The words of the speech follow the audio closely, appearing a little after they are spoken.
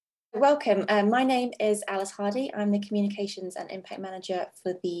Welcome. My name is Alice Hardy. I'm the Communications and Impact Manager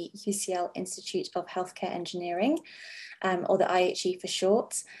for the UCL Institute of Healthcare Engineering, or the IHE for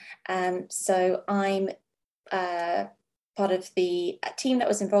short. So I'm part of the team that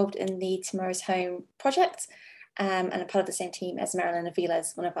was involved in the Tomorrow's Home project, and I'm part of the same team as Marilyn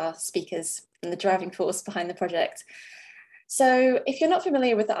Aviles, one of our speakers and the driving force behind the project. So if you're not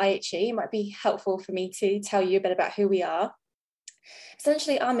familiar with the IHE, it might be helpful for me to tell you a bit about who we are.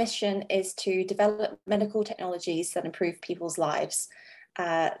 Essentially, our mission is to develop medical technologies that improve people's lives.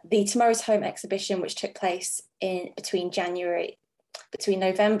 The Tomorrow's Home exhibition, which took place between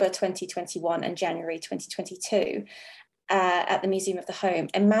November 2021 and January 2022 at the Museum of the Home,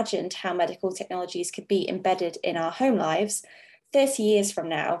 imagined how medical technologies could be embedded in our home lives 30 years from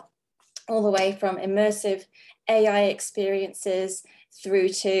now, all the way from immersive AI experiences through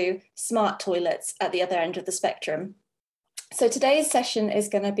to smart toilets at the other end of the spectrum. So today's session is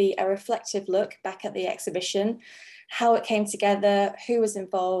going to be a reflective look back at the exhibition, how it came together, who was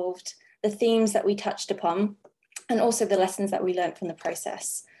involved, the themes that we touched upon, and also the lessons that we learned from the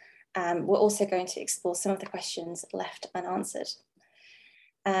process. We're also going to explore some of the questions left unanswered.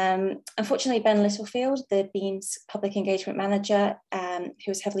 Unfortunately, Ben Littlefield, the Beam's Public Engagement Manager, who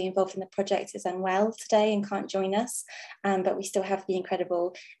was heavily involved in the project, is unwell today and can't join us, but we still have the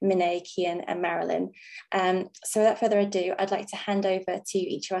incredible Minay, Kian and Marilyn. So without further ado, I'd like to hand over to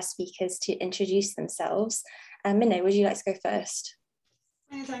each of our speakers to introduce themselves. Minay, would you like to go first?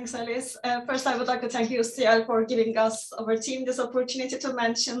 Thanks, Alice. First, I would like to thank UCL for giving us, our team, this opportunity to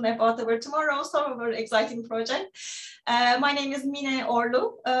mention about our Tomorrow's Home, our exciting project. My name is Minay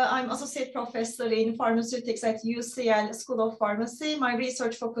Orlu. I'm Associate Professor in Pharmaceutics at UCL School of Pharmacy. My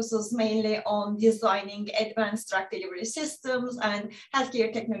research focuses mainly on designing advanced drug delivery systems and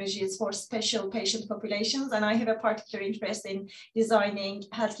healthcare technologies for special patient populations. And I have a particular interest in designing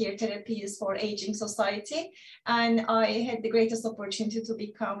healthcare therapies for aging society. And I had the greatest opportunity to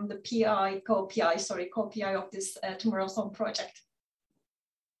become the co-PI of this Tomorrow's Home project.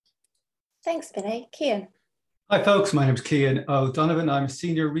 Thanks, Minay. Kian. Hi folks, my name is Kian O'Donovan. I'm a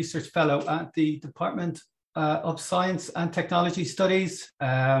Senior Research Fellow at the Department of Science and Technology Studies.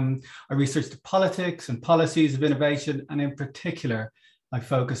 I research the politics and policies of innovation, and in particular, I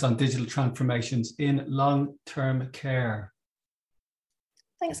focus on digital transformations in long-term care.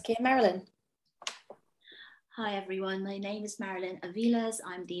 Thanks, Kian. Marilyn. Hi everyone, my name is Marilyn Aviles.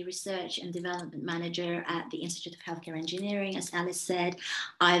 I'm the Research and Development Manager at the Institute of Healthcare Engineering. As Alice said,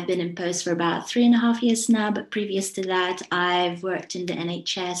 I've been in post for about 3.5 years now, but previous to that, I've worked in the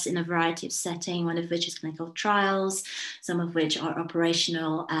NHS in a variety of settings, one of which is clinical trials, some of which are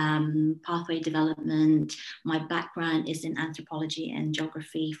operational pathway development. My background is in anthropology and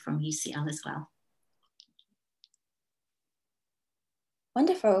geography from UCL as well.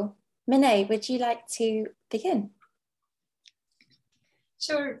 Wonderful. Minay, would you like to begin?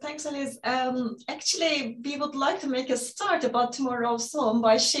 Sure, thanks, Alice. Actually, we would like to make a start about Tomorrow's Home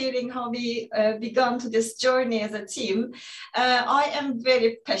by sharing how we began to this journey as a team. I am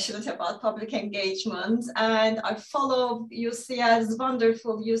very passionate about public engagement, and I follow UCL's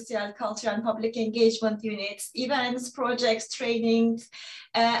wonderful UCL Culture and Public Engagement units, events, projects, trainings,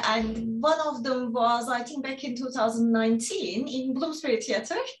 and one of them was, I think, back in 2019 in Bloomsbury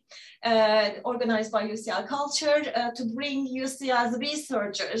Theatre. Organized by UCL Culture to bring UCL's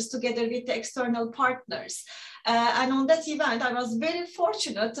researchers together with the external partners. And on that event, I was very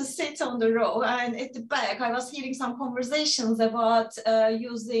fortunate to sit on the row, and at the back, I was hearing some conversations about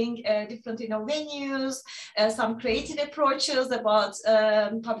using different venues, some creative approaches about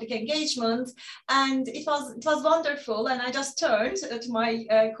public engagement, and it was wonderful. And I just turned to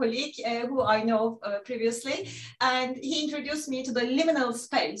my colleague who I know previously, and he introduced me to the Liminal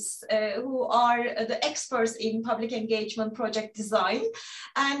Space, who are the experts in public engagement project design.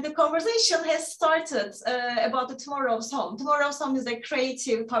 And the conversation has started about the Tomorrow's Home. Tomorrow's Home is a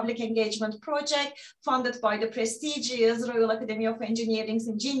creative public engagement project funded by the prestigious Royal Academy of Engineering's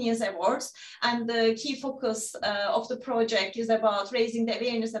Ingenious Awards. And the key focus of the project is about raising the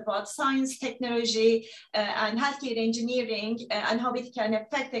awareness about science, technology, and healthcare engineering, and how it can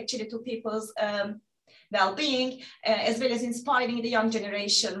affect actually to people's well-being, as well as inspiring the young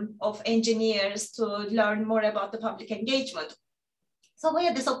generation of engineers to learn more about the public engagement. So we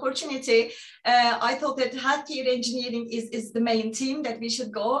had this opportunity. I thought that healthcare engineering is the main theme that we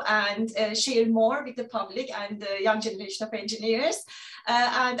should go and share more with the public and the young generation of engineers.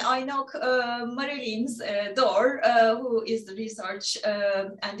 And I know Marilyn's Dor, who is the research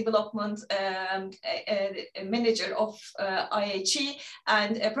and development manager of IHE,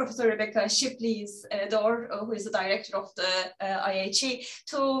 and Professor Rebecca Shipley's Dor, who is the director of the IHE,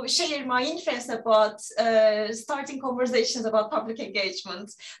 to share my interest about starting conversations about public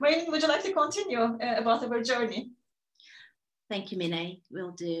engagement. Marilyn, would you like to continue about our journey? Thank you, Minnie.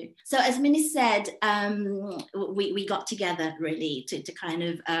 Will do. So as Minnie said, we got together really to kind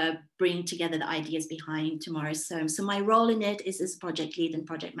of bring together the ideas behind Tomorrow's Home. So my role in it is as project lead and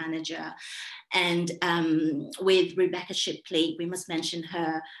project manager. And with Rebecca Shipley, we must mention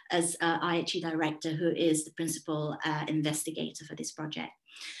her as IHE director, who is the principal investigator for this project.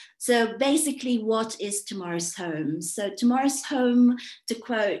 So basically, what is Tomorrow's Home? So Tomorrow's Home, to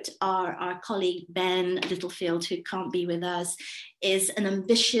quote our colleague Ben Littlefield, who can't be with us, is an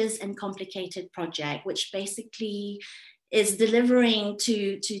ambitious and complicated project, which basically is delivering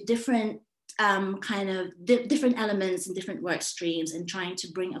to different different elements and different work streams, and trying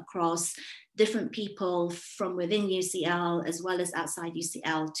to bring across different people from within UCL as well as outside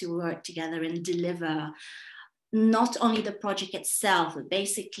UCL to work together and deliver not only the project itself, but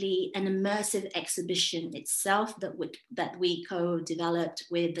basically an immersive exhibition itself that we co-developed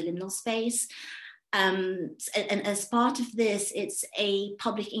with the Liminal Space. And as part of this, it's a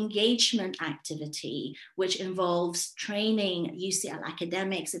public engagement activity, which involves training UCL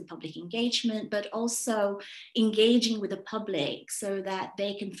academics in public engagement, but also engaging with the public so that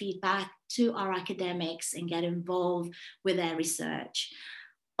they can feed back to our academics and get involved with their research.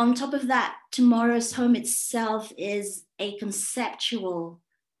 On top of that, Tomorrow's Home itself is a conceptual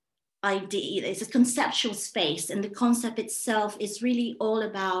idea. It's a conceptual space, and the concept itself is really all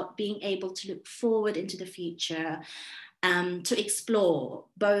about being able to look forward into the future, to explore,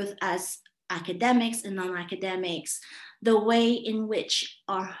 both as academics and non-academics, the way in which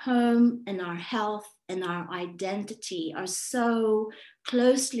our home and our health and our identity are so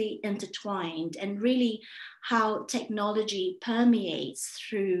closely intertwined, and really how technology permeates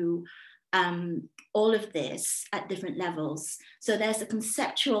through all of this at different levels. So there's a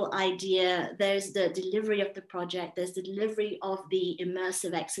conceptual idea, there's the delivery of the project, there's the delivery of the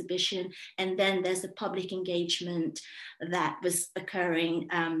immersive exhibition, and then there's the public engagement that was occurring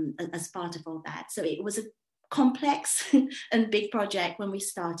as part of all that. So it was a complex and big project when we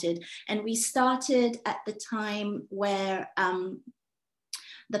started. And we started at the time where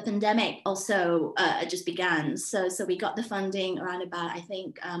the pandemic also just began. So we got the funding around about, I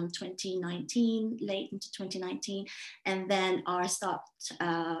think, 2019, late into 2019. And then our sort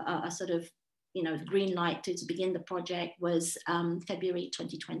of, green light to begin the project was February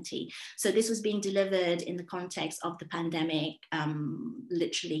 2020. So this was being delivered in the context of the pandemic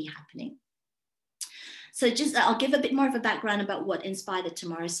literally happening. So I'll give a bit more of a background about what inspired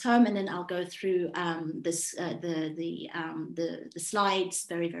Tomorrow's Home, and then I'll go through the slides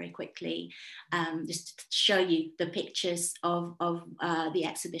very, very quickly, just to show you the pictures of the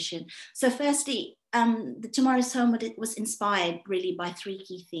exhibition. So firstly, the Tomorrow's Home was inspired really by three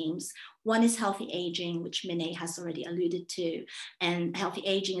key themes. One is healthy aging, which Minnie has already alluded to, and healthy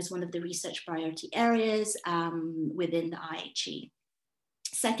aging is one of the research priority areas within the IHE.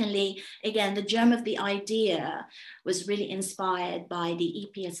 Secondly, again, the germ of the idea was really inspired by the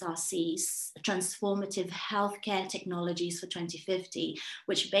EPSRC's Transformative Healthcare Technologies for 2050,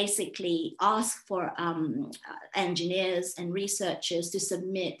 which basically asked for engineers and researchers to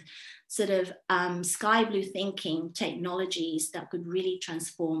submit sort of sky blue thinking technologies that could really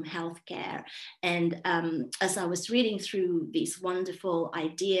transform healthcare. And as I was reading through these wonderful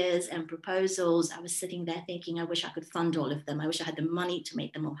ideas and proposals, I was sitting there thinking, I wish I could fund all of them. I wish I had the money to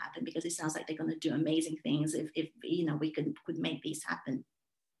make them all happen, because it sounds like they're going to do amazing things if we could make these happen.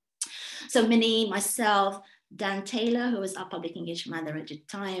 So Minnie, myself, Dan Taylor, who was our public engagement manager at the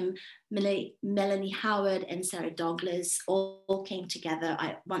time, Melanie Howard and Sarah Douglas all came together.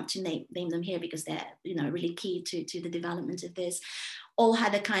 I want to name them here because they're really key to the development of this. All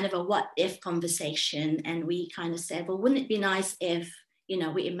had a kind of a what if conversation, and we kind of said, well, wouldn't it be nice if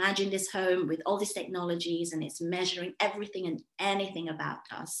we imagine this home with all these technologies and it's measuring everything and anything about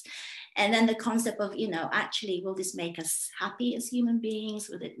us. And then the concept of, actually, will this make us happy as human beings?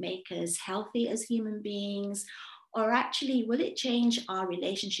 Will it make us healthy as human beings? Or actually, will it change our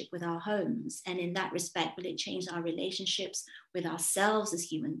relationship with our homes? And in that respect, will it change our relationships with ourselves as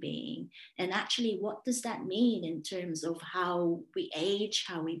human beings? And actually, what does that mean in terms of how we age,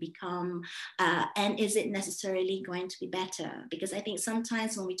 how we become, and is it necessarily going to be better? Because I think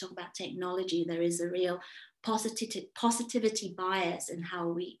sometimes when we talk about technology, there is a real positivity bias in how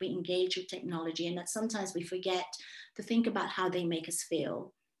we engage with technology, and that sometimes we forget to think about how they make us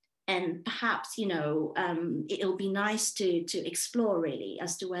feel. And perhaps, it'll be nice to explore really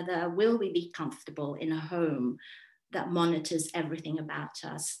as to whether will we be comfortable in a home that monitors everything about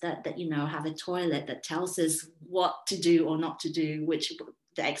us, that have a toilet that tells us what to do or not to do, which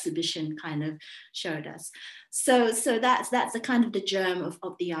the exhibition kind of showed us. So that's the kind of the germ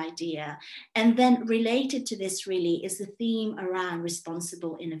of the idea. And then related to this really is the theme around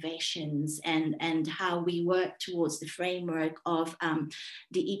responsible innovations and how we work towards the framework of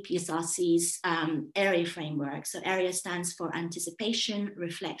the EPSRC's AREA framework. So AREA stands for anticipation,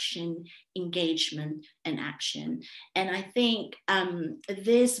 reflection, engagement, and action. And I think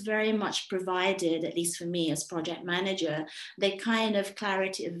this very much provided, at least for me as project manager, the kind of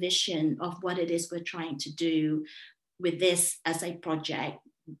clarity of vision of what it is we're trying to do with this as a project,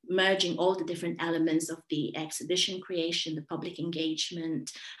 merging all the different elements of the exhibition creation, the public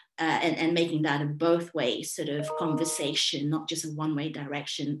engagement, and making that a both way sort of conversation, not just a one-way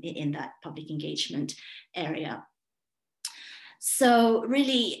direction in that public engagement area. So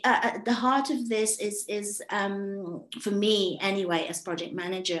really, at the heart of this is for me anyway, as project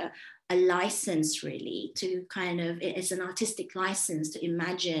manager, a license really to it's an artistic license to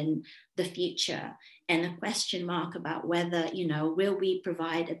imagine the future, and a question mark about whether, will we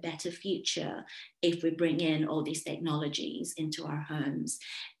provide a better future if we bring in all these technologies into our homes.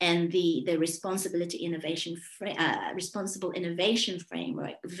 And the responsible innovation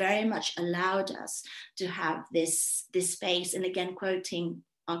framework very much allowed us to have this space. And again, quoting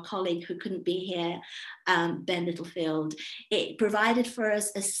our colleague who couldn't be here, Ben Littlefield, it provided for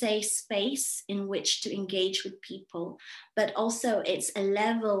us a safe space in which to engage with people, but also it's a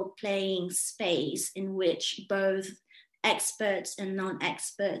level playing space in which both experts and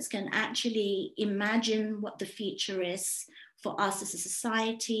non-experts can actually imagine what the future is for us as a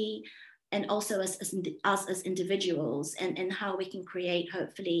society, and also as us as individuals, and how we can create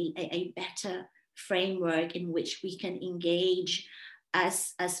hopefully a better framework in which we can engage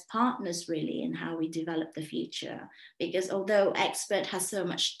as partners really in how we develop the future. Because although expert has so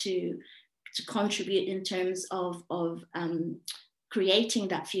much to contribute in terms of creating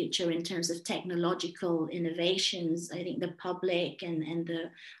that future in terms of technological innovations, I think the public and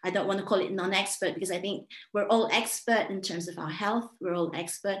I don't want to call it non-expert, because I think we're all expert in terms of our health, we're all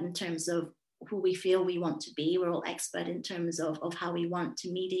expert in terms of who we feel we want to be, we're all expert in terms of how we want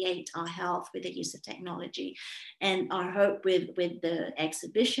to mediate our health with the use of technology. And our hope with the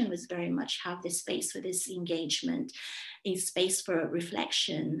exhibition was very much have this space for this engagement, in space for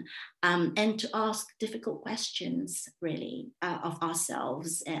reflection, and to ask difficult questions really of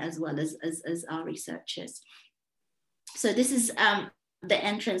ourselves as well as our researchers. So this is the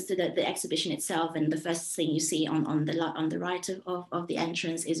entrance to the exhibition itself, and the first thing you see on the right of the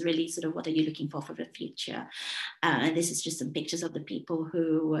entrance is really sort of what are you looking for the future, and this is just some pictures of the people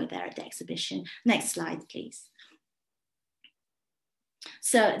who were there at the exhibition. Next slide, please.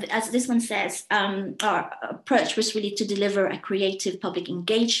 So as this one says, our approach was really to deliver a creative public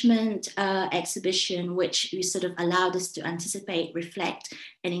engagement exhibition, which sort of allowed us to anticipate, reflect,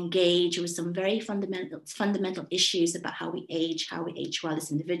 and engage with some very fundamental issues about how we age well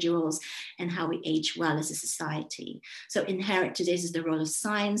as individuals, and how we age well as a society. So inherent to this is the role of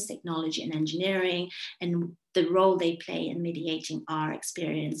science, technology, and engineering, and the role they play in mediating our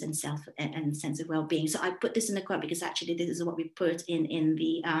experience and sense of well-being. So I put this in the quote because actually this is what we put in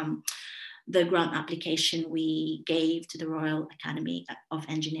the grant application we gave to the Royal Academy of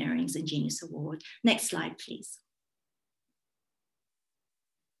Engineering's Ingenious Award. Next slide, please.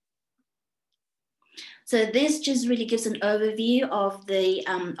 So this just really gives an overview of the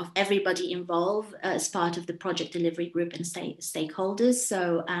of everybody involved as part of the project delivery group and stakeholders.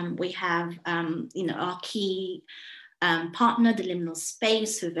 So we have our key partner, the Liminal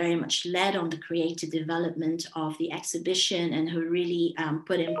Space, who very much led on the creative development of the exhibition, and who really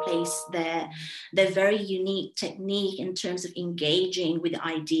put in place their very unique technique in terms of engaging with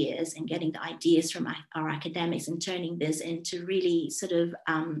ideas and getting the ideas from our academics and turning this into really sort of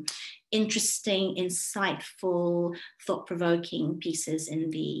interesting, insightful, thought-provoking pieces in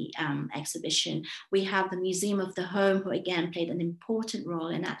the exhibition. We have the Museum of the Home, who again played an important role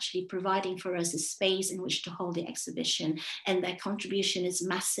in actually providing for us a space in which to hold the exhibition. And their contribution is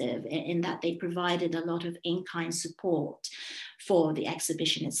massive in that they provided a lot of in-kind support for the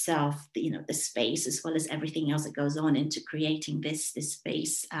exhibition itself, the space, as well as everything else that goes on into creating this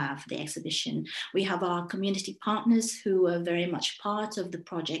space for the exhibition. We have our community partners who are very much part of the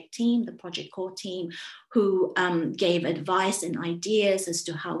project team, the project core team, who gave advice and ideas as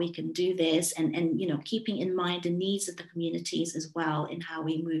to how we can do this, and you know, keeping in mind the needs of the communities as well in how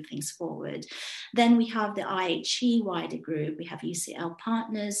we move things forward. Then we have the IHE wider group. We have UCL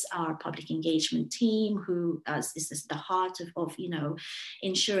Partners, our public engagement team, who is the heart of you know,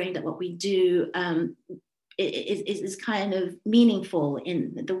 ensuring that what we do is kind of meaningful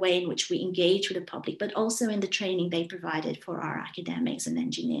in the way in which we engage with the public, but also in the training they provided for our academics and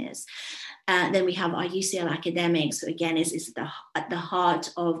engineers. Then we have our UCL academics, who again is at the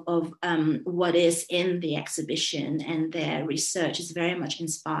heart of what is in the exhibition, and their research is very much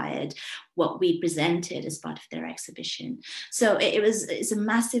inspired what we presented as part of their exhibition. So it's a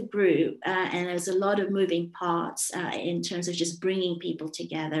massive group, and there's a lot of moving parts in terms of just bringing people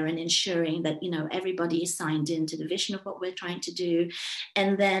together and ensuring that, you know, everybody is signed into the vision of what we're trying to do,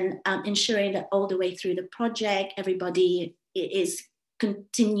 and then ensuring that all the way through the project, everybody is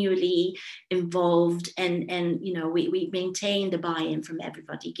continually involved, and you know, we maintain the buy-in from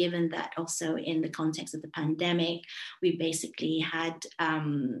everybody, given that also in the context of the pandemic, we basically had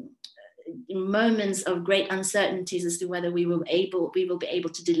moments of great uncertainties as to whether we will be able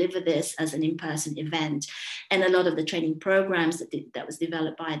to deliver this as an in-person event. And a lot of the training programs that was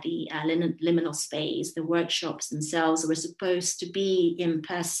developed by the Liminal Space, the workshops themselves, were supposed to be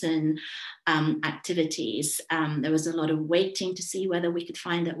in-person activities. There was a lot of waiting to see whether we could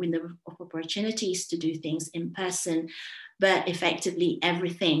find that window of opportunities to do things in person, but effectively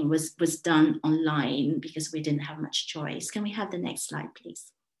everything was done online because we didn't have much choice. Can we have the next slide,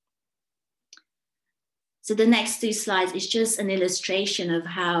 please? So the next two slides is just an illustration of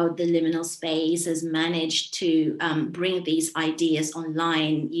how the Liminal Space has managed to bring these ideas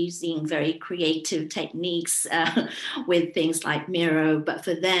online using very creative techniques with things like Miro. But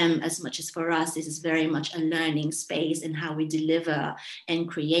for them, as much as for us, this is very much a learning space in how we deliver and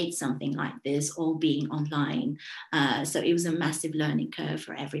create something like this, all being online. So it was a massive learning curve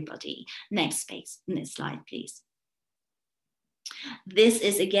for everybody. Next slide, please. This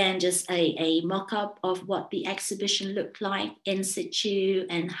is again just a mock-up of what the exhibition looked like in situ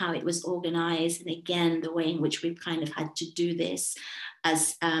and how it was organized, and again the way in which we've kind of had to do this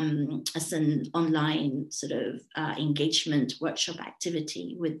as an online sort of engagement workshop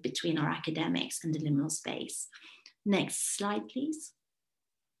activity between our academics and the Liminal Space. Next slide, please.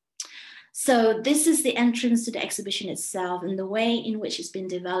 So this is the entrance to the exhibition itself, and the way in which it's been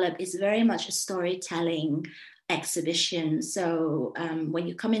developed is very much a storytelling exhibition. So when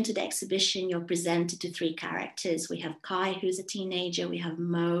you come into the exhibition, you're presented to three characters. We have Kai, who's a teenager, we have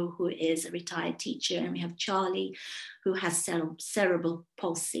Mo, who is a retired teacher, and we have Charlie, who has cerebral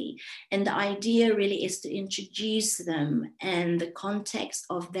palsy. And the idea really is to introduce them and the context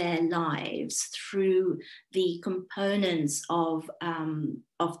of their lives through the components of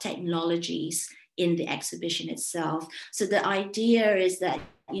technologies in the exhibition itself. So the idea is that,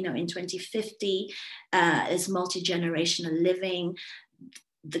 you know, in 2050, as multi-generational living,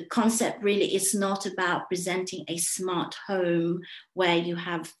 the concept really is not about presenting a smart home where you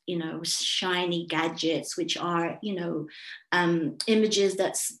have, you know, shiny gadgets, which are, you know, images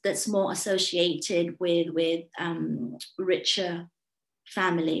that's more associated with richer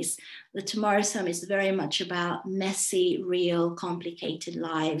families. The Tomorrow's Home is very much about messy, real, complicated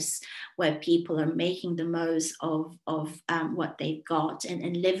lives where people are making the most of what they've got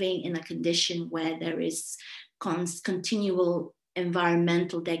and living in a condition where there is continual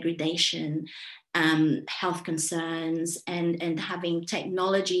environmental degradation, health concerns, and having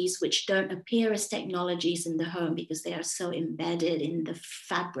technologies which don't appear as technologies in the home because they are so embedded in the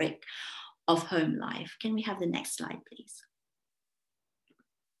fabric of home life. Can we have the next slide, please?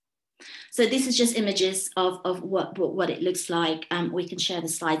 So this is just images of what it looks like. We can share the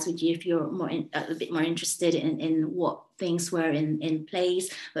slides with you if you're a bit more interested in what things were in place.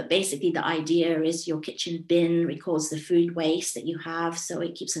 But basically the idea is your kitchen bin records the food waste that you have. So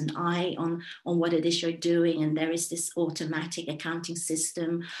it keeps an eye on what it is you're doing. And there is this automatic accounting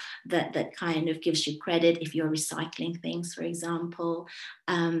system that kind of gives you credit if you're recycling things, for example.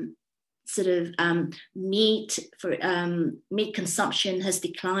 Sort of meat consumption has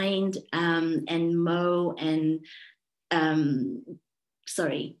declined, and Mo and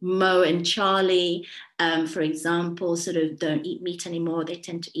Charlie, for example, sort of don't eat meat anymore. They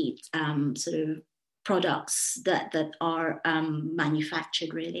tend to eat sort of products that are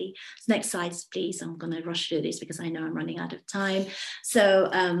manufactured, really. So next slide, please. I'm going to rush through this because I know I'm running out of time. So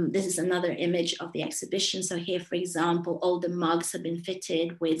this is another image of the exhibition. So here, for example, all the mugs have been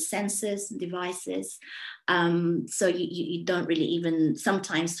fitted with sensors and devices. So you don't really even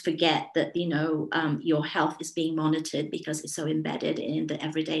sometimes forget that, you know, your health is being monitored because it's so embedded in the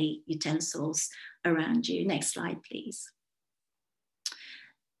everyday utensils around you. Next slide, please.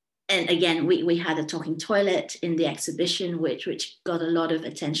 And again, we had a talking toilet in the exhibition, which got a lot of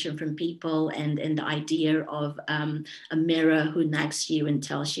attention from people, and the idea of a mirror who nags you and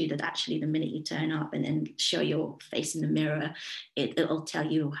tells you that actually the minute you turn up and show your face in the mirror, it'll tell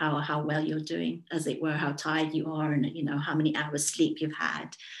you how well you're doing, as it were, how tired you are, and you know how many hours sleep you've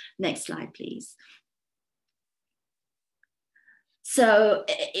had. Next slide, please. So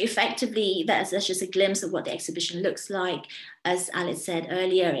effectively, that's just a glimpse of what the exhibition looks like. As Alice said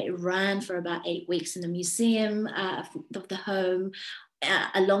earlier, it ran for about 8 weeks in the museum of the home.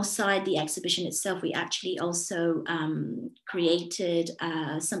 Alongside the exhibition itself, we actually also created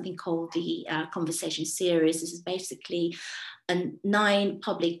something called the Conversation Series. This is basically 9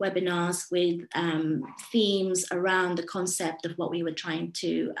 public webinars with themes around the concept of what we were trying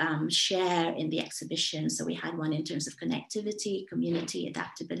to share in the exhibition. So we had one in terms of connectivity, community,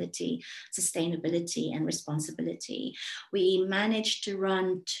 adaptability, sustainability, and responsibility. We managed to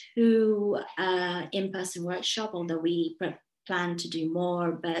run 2 in-person workshops, although we planned to do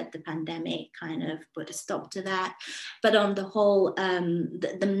more, but the pandemic kind of put a stop to that. But on the whole,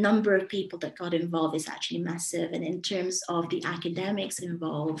 the number of people that got involved is actually massive. And in terms of the academics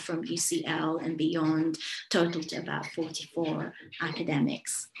involved from UCL and beyond, total to about 44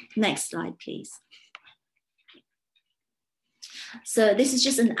 academics. Next slide, please. So this is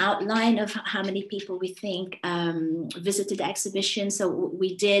just an outline of how many people we think visited the exhibition. So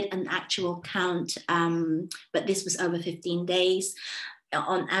we did an actual count, but this was over 15 days.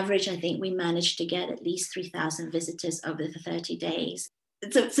 On average, I think we managed to get at least 3,000 visitors over the 30 days.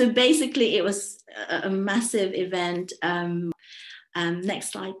 So basically, it was a massive event.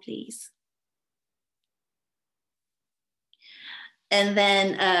 Next slide, please. And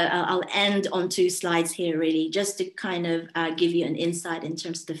then I'll end on 2 slides here, really, just to kind of give you an insight in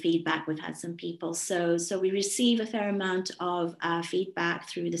terms of the feedback. We've had some people. So we receive a fair amount of feedback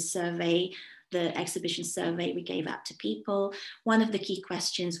through the survey, the exhibition survey we gave out to people. One of the key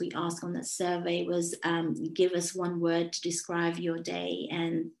questions we asked on that survey was, give us 1 word to describe your day.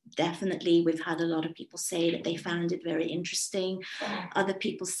 And definitely we've had a lot of people say that they found it very interesting. Other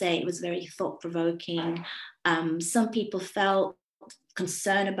people say it was very thought-provoking. Some people felt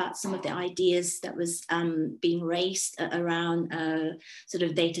concern about some of the ideas that was being raised around sort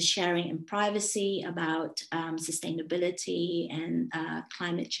of data sharing and privacy, about sustainability and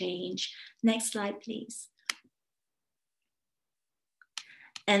climate change. Next slide, please.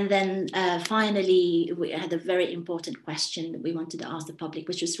 And then finally, we had a very important question that we wanted to ask the public,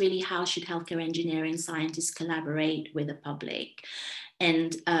 which was really, how should healthcare engineering scientists collaborate with the public?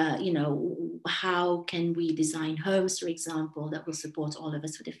 And, you know, how can we design homes, for example, that will support all of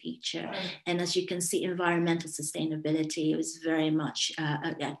us for the future? And as you can see, environmental sustainability was very much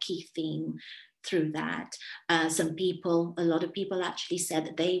a key theme through that. A lot of people actually said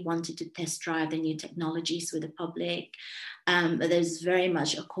that they wanted to test drive the new technologies with the public. But there's very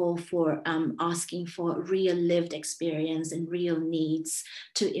much a call for asking for real lived experience and real needs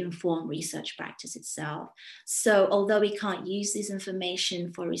to inform research practice itself. So although we can't use this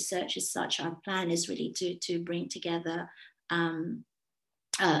information for research as such, our plan is really to bring together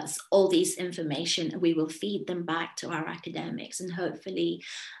all these information. We will feed them back to our academics, and hopefully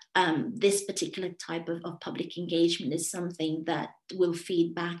this particular type of public engagement is something that will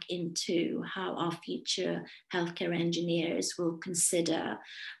feed back into how our future healthcare engineers will consider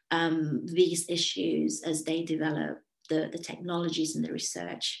these issues as they develop the technologies and the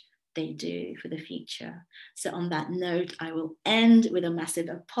research they do for the future. So on that note, I will end with a massive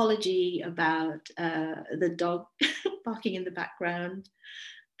apology about the dog barking in the background.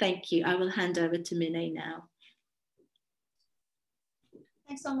 Thank you. I will hand over to Minay now.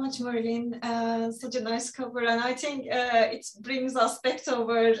 Thanks so much, Marilyn. Such a nice cover. And I think it brings us back to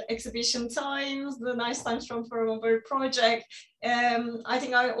our exhibition times, the nice times from our project. I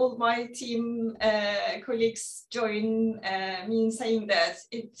think all my team colleagues join me in saying that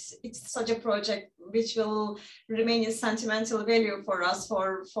it's such a project which will remain a sentimental value for us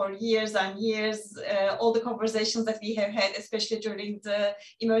for years and years. All the conversations that we have had, especially during the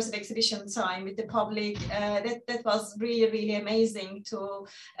immersive exhibition time with the public, that was really amazing to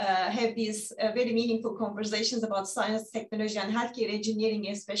have these very meaningful conversations about science, technology, and healthcare engineering,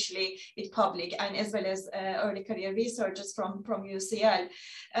 especially with public and as well as early career researchers from UCL.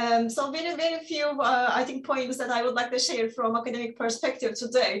 So very few, I think, points that I would like to share from academic perspective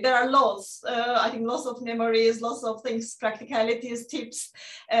today. There are lots, I think, lots of memories, lots of things, practicalities, tips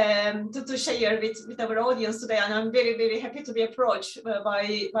to share with our audience today. And I'm very happy to be approached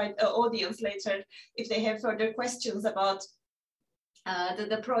by the audience later if they have further questions about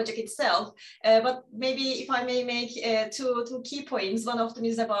the project itself. But maybe if I may make two key points. One of them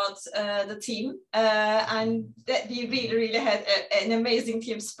is about the team, and that we really had an amazing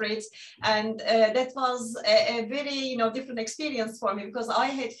team spirit, and that was a very different experience for me, because I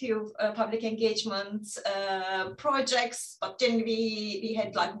had few public engagement projects, but generally we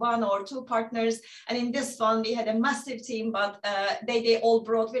had like 1 or 2 partners, and in this one we had a massive team, but they all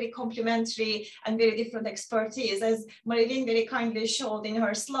brought very complementary and very different expertise. As Marilyn very kindly showed in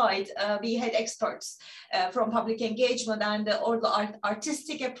her slide, we had experts from public engagement, and all the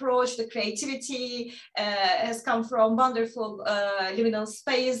artistic approach, the creativity has come from wonderful liminal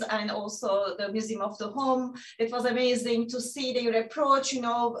space and also the Museum of the Home. It was amazing to see their approach,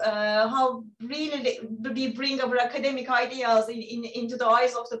 how really we bring our academic ideas into the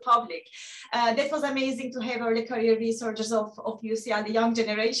eyes of the public. That was amazing to have early career researchers of UCL, the young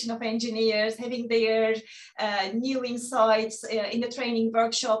generation of engineers, having their new insights in the training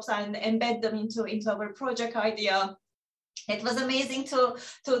workshops and embed them into our project idea. It was amazing to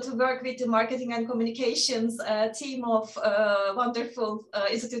work with the marketing and communications team of wonderful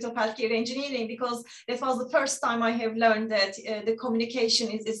Institute of Healthcare Engineering, because that was the first time I have learned that the communication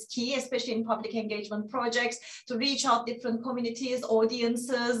is key, especially in public engagement projects, to reach out different communities,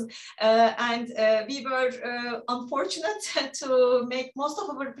 audiences, and we were unfortunate to make most of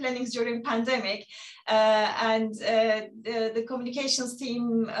our plannings during pandemic. And the communications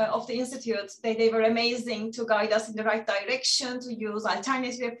team of the Institute, they were amazing to guide us in the right direction, to use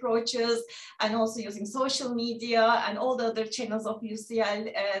alternative approaches, and also using social media and all the other channels of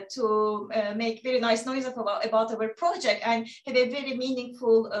UCL to make very nice noise about our project and have a very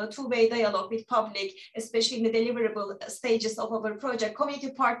meaningful two-way dialogue with public, especially in the deliverable stages of our project.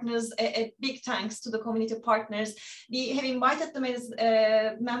 Community partners, a big thanks to the community partners. We have invited them as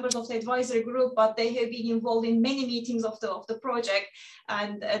members of the advisory group, but they have been involved in many meetings of the project,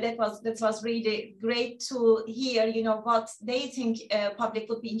 and that was really great to hear, what they think public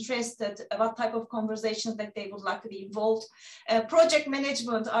would be interested, what type of conversations that they would like to be involved. Project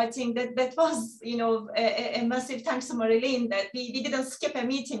management, I think that was, a massive thanks to Marilyn, that we didn't skip a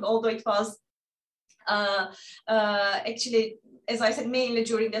meeting, although it was actually, as I said, mainly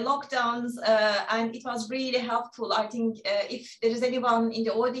during the lockdowns, and it was really helpful. I think if there is anyone in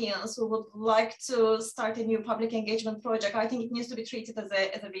the audience who would like to start a new public engagement project, I think it needs to be treated as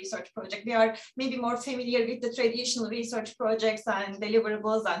a research project. We are maybe more familiar with the traditional research projects and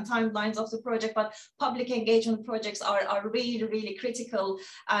deliverables and timelines of the project, but public engagement projects are really critical,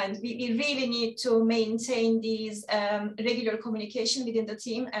 and we really need to maintain these regular communication within the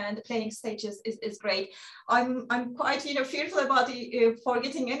team, and the planning stages is great. I'm quite fearful about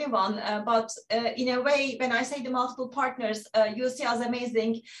forgetting anyone, but in a way, when I say the multiple partners, UCL's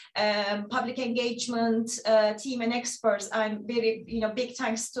amazing public engagement team and experts, I'm very big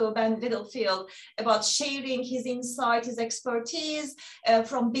thanks to Ben Littlefield about sharing his insight, his expertise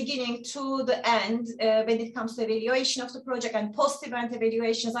from beginning to the end when it comes to evaluation of the project and post-event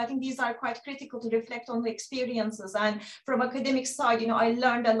evaluations. I think these are quite critical to reflect on the experiences, and from academic side, I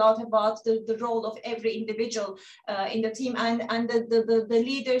learned a lot about the role of every individual in the team and the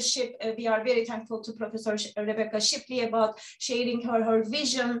leadership. We are very thankful to Professor Rebecca Shipley about sharing her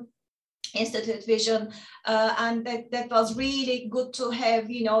vision, Institute vision, and that was really good to have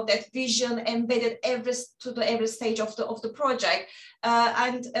that vision embedded every stage of the project.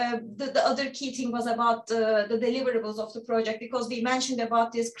 And the other key thing was about the deliverables of the project, because we mentioned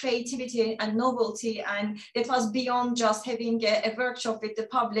about this creativity and novelty, and it was beyond just having a workshop with the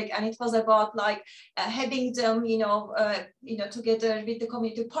public, and it was about having them together with the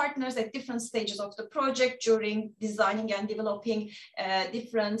community partners at different stages of the project during designing and developing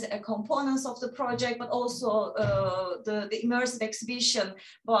different components of the project, but also the immersive exhibition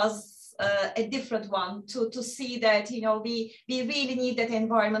was a different one to see that, you know, we really need that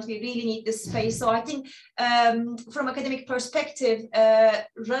environment, we really need this space. So I think from academic perspective,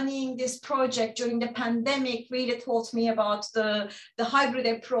 running this project during the pandemic really taught me about the hybrid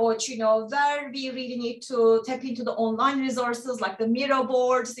approach, you know, where we really need to tap into the online resources like the Miro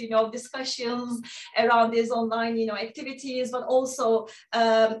boards, you know, discussions around these online, you know, activities, but also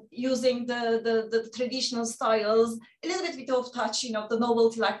using the traditional styles, a little bit of touch, you know, the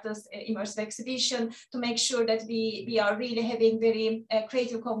novelty like this immersive exhibition, to make sure that we are really having very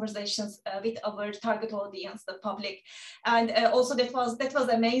creative conversations with our target audience, the public. And also that was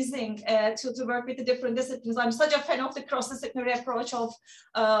amazing to work with the different disciplines. I'm such a fan of the cross-disciplinary approach of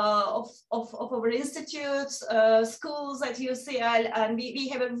our institutes, schools at UCL, and we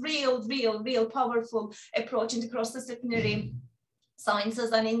have a real powerful approach into cross-disciplinary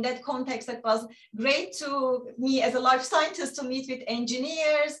sciences. And in that context, it was great to me as a life scientist to meet with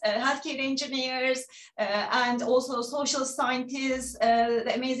engineers, healthcare engineers, and also social scientists,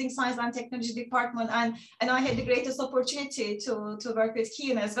 the amazing science and technology department. And I had the greatest opportunity to work with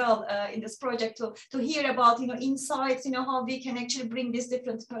Kian as well in this project to hear about, you know, insights, you know, how we can actually bring these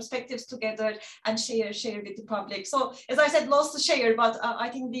different perspectives together and share with the public. So as I said, lots to share, but I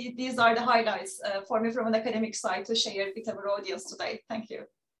think these are the highlights for me from an academic side to share with our audience today. Thank you.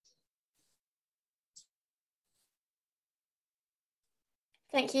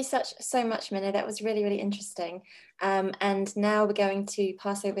 Thank you so much, Minna. That was really interesting. And now we're going to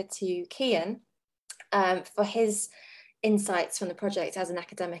pass over to Kian for his insights from the project as an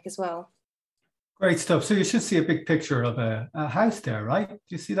academic as well. Great stuff. So you should see a big picture of a house there, right? Do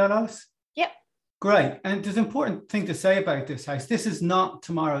you see that, Alice? Yep. Great. And there's an important thing to say about this house. This is not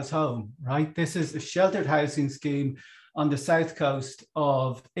tomorrow's home, right? This is a sheltered housing scheme on the south coast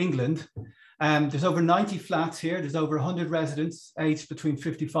of England. There's over 90 flats here. There's over 100 residents aged between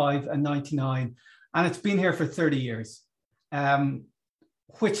 55 and 99. And it's been here for 30 years,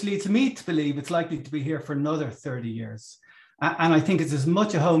 which leads me to believe it's likely to be here for another 30 years. And I think it's as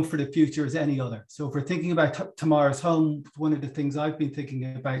much a home for the future as any other. So if we're thinking about tomorrow's home, one of the things I've been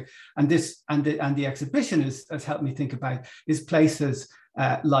thinking about, and the exhibition has helped me think about, is places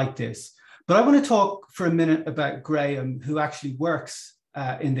like this. But I want to talk for a minute about Graham, who actually works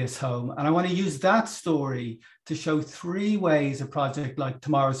in this home. And I want to use that story to show 3 ways a project like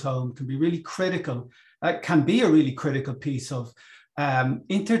Tomorrow's Home can be really critical, can be a really critical piece of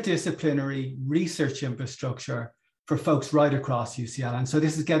interdisciplinary research infrastructure for folks right across UCL. And so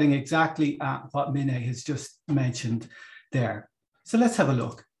this is getting exactly at what Minna has just mentioned there. So let's have a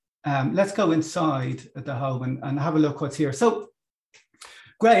look. Let's go inside the home and have a look what's here. So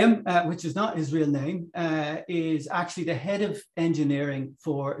Graham, which is not his real name, is actually the head of engineering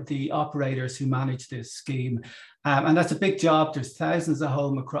for the operators who manage this scheme. And that's a big job. There's thousands of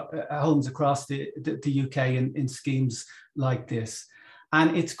homes across the UK in schemes like this.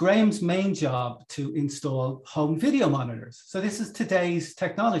 And it's Graham's main job to install home video monitors. So this is today's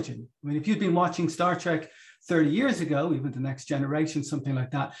technology. I mean, if you'd been watching Star Trek 30 years ago, even The Next Generation, something like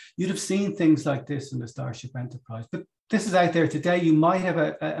that, you'd have seen things like this in the Starship Enterprise. But this is out there today. You might have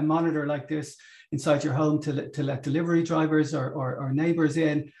a monitor like this inside your home to let delivery drivers or neighbors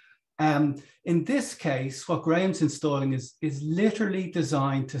in. In this case, what Graham's installing is literally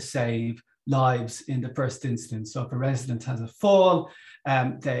designed to save lives in the first instance. So if a resident has a fall,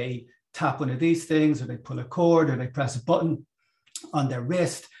 they tap one of these things, or they pull a cord, or they press a button on their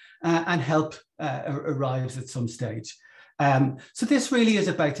wrist, and help arrives at some stage. So this really is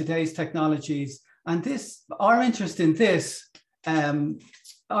about today's technologies. And our interest in this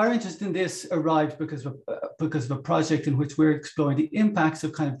arrived because of a project in which we're exploring the impacts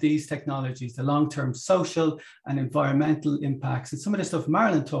of kind of these technologies, the long-term social and environmental impacts, and some of the stuff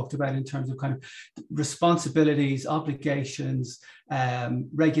Marilyn talked about in terms of kind of responsibilities, obligations,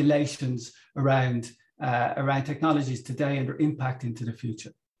 regulations around technologies today and their impact into the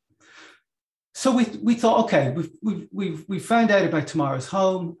future. So we thought, okay, we found out about Tomorrow's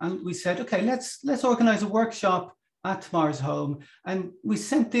Home, and we said, okay, let's organize a workshop at Tomorrow's Home. And we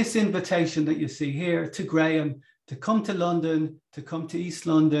sent this invitation that you see here to Graham to come to London, to come to East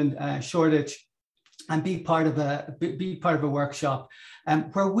London, Shoreditch, and be part of a workshop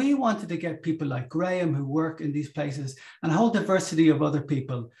where we wanted to get people like Graham who work in these places and a whole diversity of other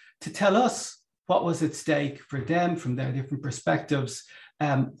people to tell us what was at stake for them from their different perspectives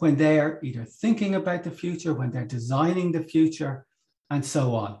when they're either thinking about the future, when they're designing the future, and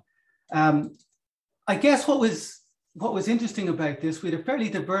so on. I guess what was interesting about this, we had a fairly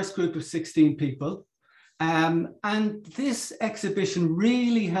diverse group of 16 people. And this exhibition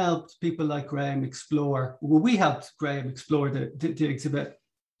really helped people like Graham explore, well, we helped Graham explore the exhibit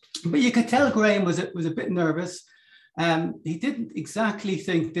But you could tell Graham was a bit nervous. He didn't exactly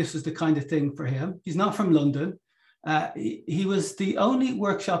think this was the kind of thing for him. He's not from London. He was the only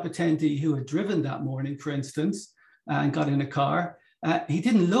workshop attendee who had driven that morning, for instance, and got in a car. He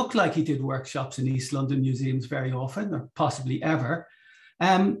didn't look like he did workshops in East London museums very often, or possibly ever.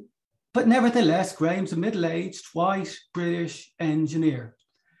 But nevertheless, Graham's a middle-aged, white, British engineer.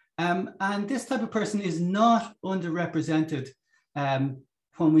 And this type of person is not underrepresented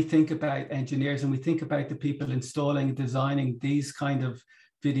when we think about engineers and we think about the people installing and designing these kind of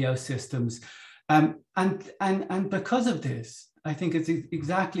video systems. And because of this, I think it's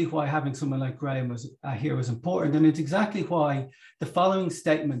exactly why having someone like Graham here was important. And it's exactly why the following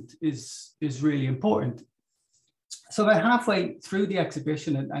statement is really important. So about halfway through the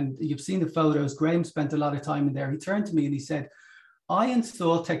exhibition, and you've seen the photos, Graham spent a lot of time in there. He turned to me and he said, I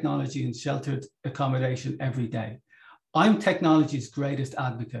install technology in sheltered accommodation every day. I'm technology's greatest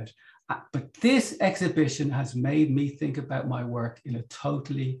advocate, but this exhibition has made me think about my work in a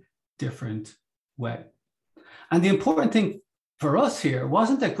totally different way. And the important thing for us here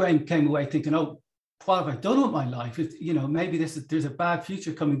wasn't that Graham came away thinking, oh, what have I done with my life? You know, maybe there's a bad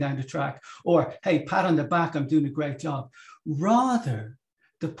future coming down the track, or hey, pat on the back, I'm doing a great job. Rather,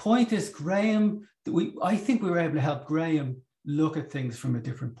 the point is I think we were able to help Graham look at things from a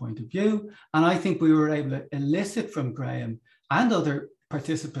different point of view. And I think we were able to elicit from Graham and other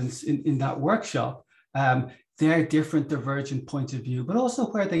participants in that workshop their different divergent points of view, but also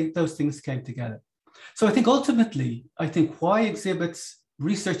where those things came together. So I think ultimately, why exhibits,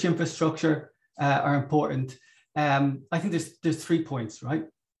 research infrastructure are important. I think there's 3 points, right?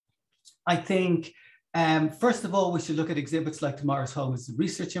 I think, first of all, we should look at exhibits like Tomorrow's Home as the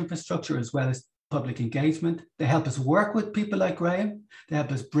research infrastructure as well as public engagement. They help us work with people like Graham. They help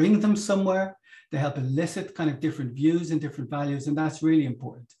us bring them somewhere. They help elicit kind of different views and different values, and that's really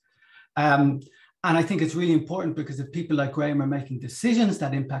important. And I think it's really important because if people like Graham are making decisions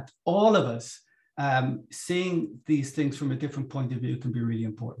that impact all of us, seeing these things from a different point of view can be really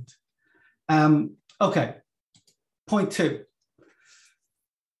important. Okay, point 2.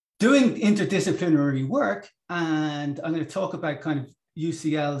 Doing interdisciplinary work, and I'm going to talk about kind of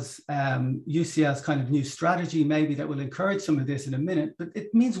UCL's kind of new strategy, maybe that will encourage some of this in a minute, but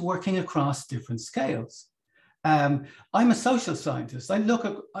it means working across different scales. I'm a social scientist. I look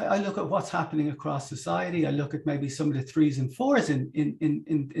at what's happening across society. I look at maybe some of the 3s and 4s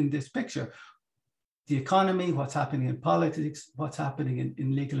in this picture. The economy, what's happening in politics, what's happening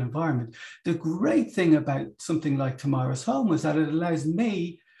in legal environment. The great thing about something like Tomorrow's Home is that it allows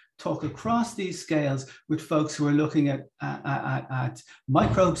me talk across these scales with folks who are looking at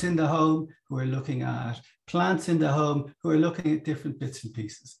microbes in the home, who are looking at plants in the home, who are looking at different bits and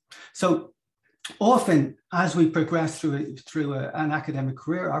pieces. So often, as we progress through an academic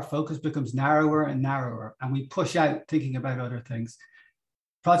career, our focus becomes narrower and narrower, and we push out thinking about other things.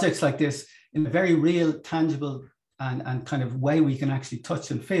 Projects like this, in a very real, tangible, and kind of way we can actually touch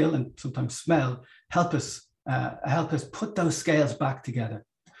and feel and sometimes smell, help us put those scales back together.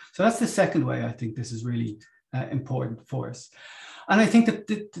 So that's the second way I think this is really important for us. And I think that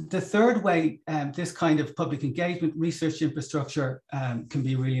the third way this kind of public engagement research infrastructure can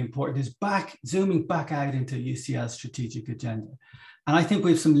be really important is zooming back out into UCL's strategic agenda. And I think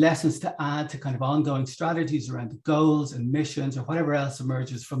we have some lessons to add to kind of ongoing strategies around the goals and missions or whatever else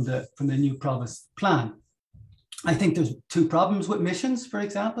emerges from the new Provost plan. I think there's 2 problems with missions, for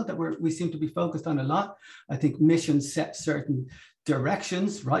example, that we seem to be focused on a lot. I think missions set certain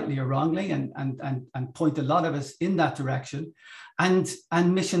directions, rightly or wrongly, and point a lot of us in that direction. And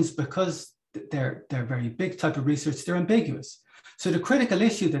missions, because they're very big type of research, they're ambiguous. So the critical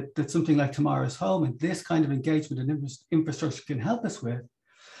issue that something like Tomorrow's Home and this kind of engagement and infrastructure can help us with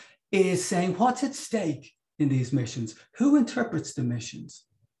is saying, what's at stake in these missions? Who interprets the missions?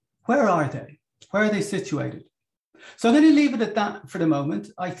 Where are they? Where are they situated? So I'm going to leave it at that for the moment.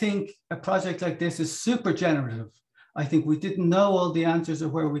 I think a project like this is super generative. I think we didn't know all the answers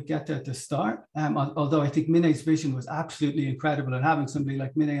of where we get there to start, although I think Minne's vision was absolutely incredible, and having somebody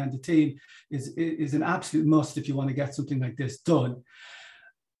like Minne on the team is an absolute must if you want to get something like this done.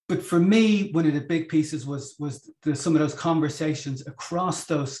 But for me, one of the big pieces was some of those conversations across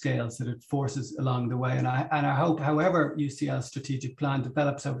those scales that it forces along the way. And I hope, however UCL's strategic plan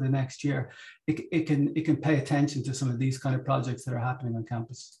develops over the next year, it can pay attention to some of these kind of projects that are happening on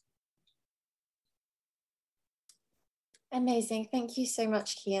campus. Amazing. Thank you so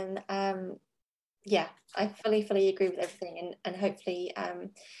much, Cian. Yeah, I fully agree with everything, and hopefully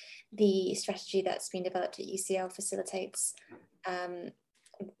the strategy that's been developed at UCL facilitates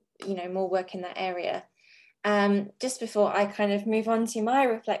more work in that area. Just before I kind of move on to my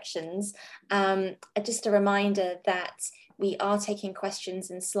reflections, just a reminder that we are taking questions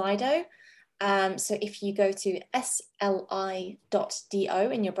in Slido. So if you go to sli.do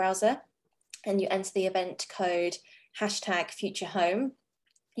in your browser and you enter the event code #FutureHome,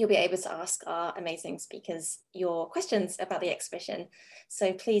 you'll be able to ask our amazing speakers your questions about the exhibition.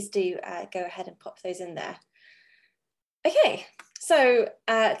 So please do go ahead and pop those in there. Okay, so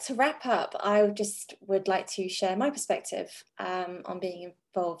to wrap up, I just would like to share my perspective on being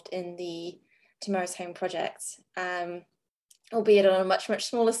involved in the Tomorrow's Home project, albeit on a much, much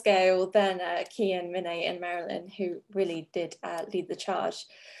smaller scale than Kian, Minnie and Marilyn, who really did lead the charge.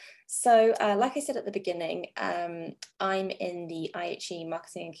 So like I said at the beginning, I'm in the IHE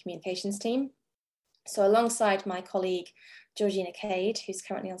Marketing and Communications team. So alongside my colleague, Georgina Cade, who's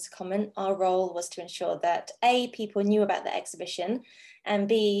currently on secondment, our role was to ensure that A, people knew about the exhibition, and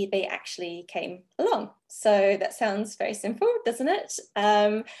B, they actually came along. So that sounds very simple, doesn't it?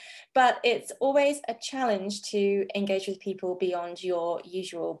 But it's always a challenge to engage with people beyond your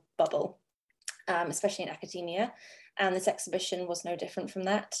usual bubble, especially in academia. And this exhibition was no different from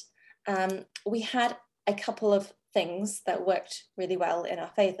that. We had a couple of things that worked really well in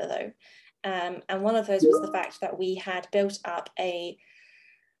our favour though. And one of those was the fact that we had built up a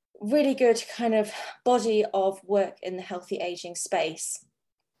really good kind of body of work in the healthy aging space.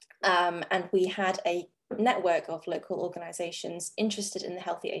 And we had a network of local organisations interested in the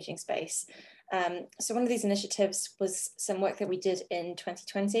healthy aging space. So one of these initiatives was some work that we did in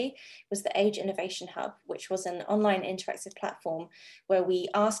 2020, was the Age Innovation Hub, which was an online interactive platform where we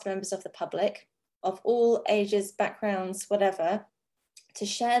asked members of the public of all ages, backgrounds, whatever, to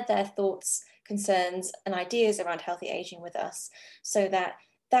share their thoughts, concerns and ideas around healthy aging with us, so that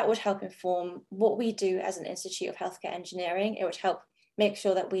would help inform what we do as an Institute of Healthcare Engineering. It would help make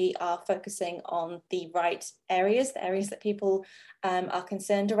sure that we are focusing on the right areas, the areas that people are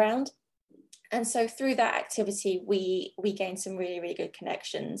concerned around. And so through that activity, we gained some really, really good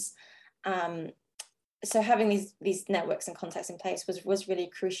connections. So having these networks and contacts in place was really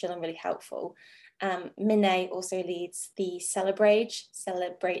crucial and really helpful. Minnie also leads the Celebrate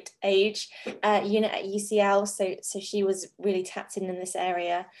Age unit at UCL, so she was really tapped in this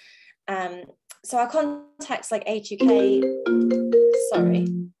area. So our contacts like Age UK, sorry,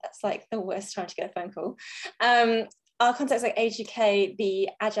 that's like the worst time to get a phone call. Our contacts like Age UK, the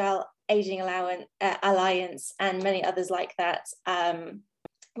Agile Aging Alliance, and many others like that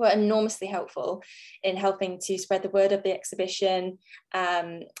were enormously helpful in helping to spread the word of the exhibition,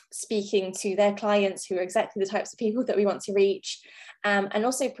 speaking to their clients who are exactly the types of people that we want to reach, and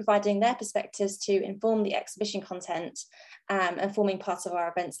also providing their perspectives to inform the exhibition content and forming part of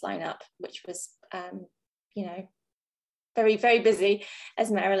our events lineup, which was, you know, very, very busy,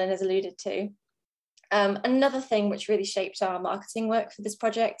 as Marilyn has alluded to. Another thing which really shaped our marketing work for this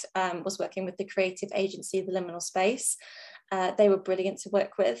project was working with the creative agency, The Liminal Space. They were brilliant to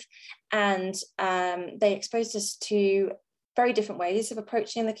work with, and they exposed us to very different ways of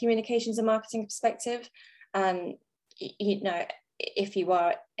approaching the communications and marketing perspective. You know, if you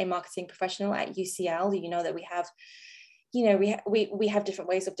are a marketing professional at UCL, you know that we have, you know, we have different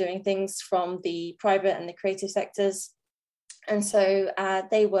ways of doing things from the private and the creative sectors. And so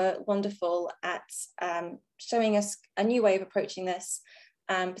they were wonderful at showing us a new way of approaching this,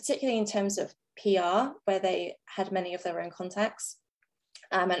 particularly in terms of PR, where they had many of their own contacts,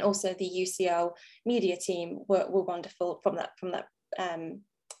 and also the UCL media team were wonderful from that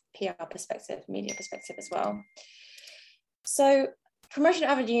PR perspective, media perspective as well. So promotion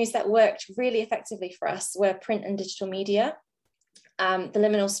avenues that worked really effectively for us were print and digital media. The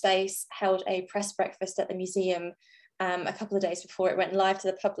Liminal Space held a press breakfast at the museum a couple of days before it went live to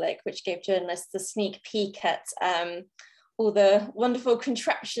the public, which gave journalists a sneak peek at all the wonderful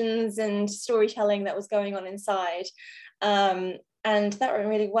contraptions and storytelling that was going on inside. And that went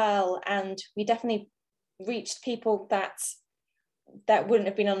really well. And we definitely reached people that wouldn't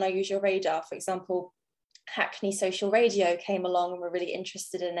have been on our usual radar. For example, Hackney Social Radio came along and were really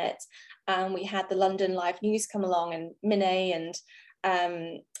interested in it. We had the London Live News come along, and Minnie and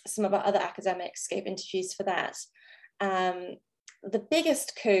some of our other academics gave interviews for that. The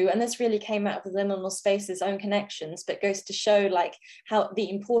biggest coup, and this really came out of the Liminal Space's own connections, but goes to show like how the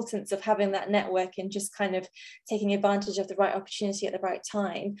importance of having that network and just kind of taking advantage of the right opportunity at the right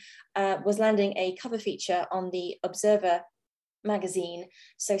time, was landing a cover feature on the Observer magazine.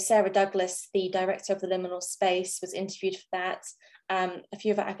 So Sarah Douglas, the director of the Liminal Space, was interviewed for that. A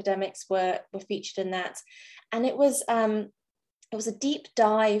few of our academics were featured in that, and it was a deep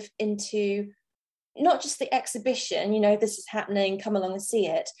dive into not just the exhibition, you know, this is happening, come along and see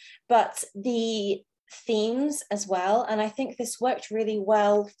it, but the themes as well. And I think this worked really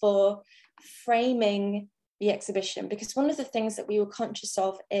well for framing the exhibition, because one of the things that we were conscious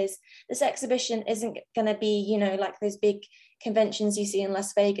of is this exhibition isn't going to be, you know, like those big conventions you see in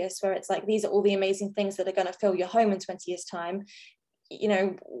Las Vegas, where it's like, these are all the amazing things that are going to fill your home in 20 years time. You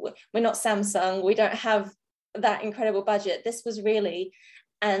know, we're not Samsung, we don't have that incredible budget. This was really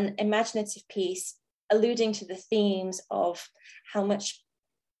an imaginative piece alluding to the themes of how much,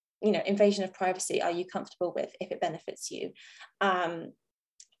 you know, invasion of privacy are you comfortable with if it benefits you?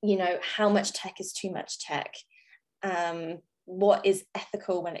 You know, how much tech is too much tech? What is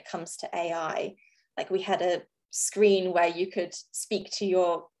ethical when it comes to AI? Like, we had a screen where you could speak to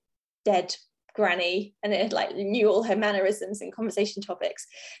your dead granny and it like knew all her mannerisms and conversation topics.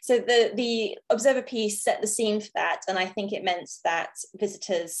 So the Observer piece set the scene for that, and I think it meant that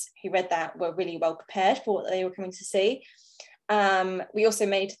visitors who read that were really well prepared for what they were coming to see. We also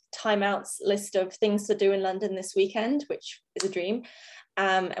made Time Out's list of things to do in London this weekend, which is a dream.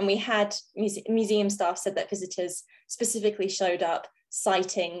 And we had museum staff said that visitors specifically showed up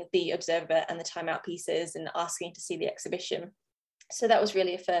citing the Observer and the Time Out pieces and asking to see the exhibition. So that was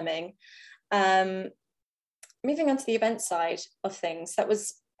really affirming. Moving on to the event side of things, that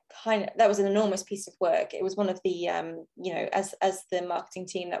was an enormous piece of work. It was one of the, you know, as the marketing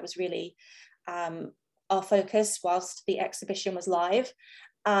team, that was really our focus whilst the exhibition was live.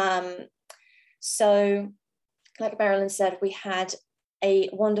 So like Marilyn said, we had a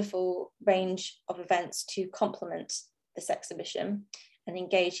wonderful range of events to complement this exhibition and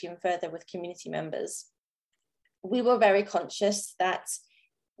engage even further with community members. We were very conscious that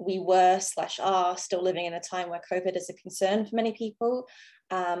we were / are still living in a time where COVID is a concern for many people,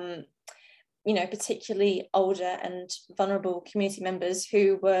 you know, particularly older and vulnerable community members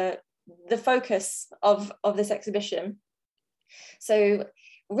who were the focus of this exhibition. So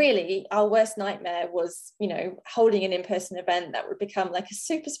really, our worst nightmare was, you know, holding an in-person event that would become like a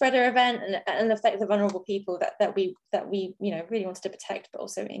super spreader event and affect the vulnerable people that we you know, really wanted to protect but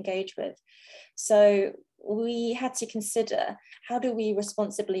also engage with. So we had to consider, how do we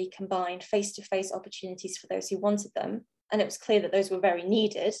responsibly combine face-to-face opportunities for those who wanted them, and it was clear that those were very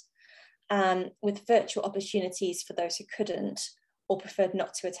needed, with virtual opportunities for those who couldn't or preferred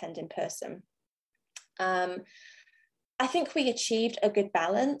not to attend in person. I think we achieved a good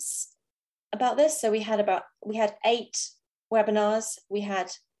balance about this. So we had 8 webinars, we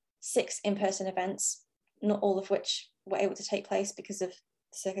had 6 in-person events, not all of which were able to take place because of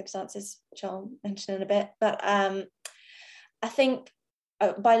circumstances, which I'll mention in a bit. But I think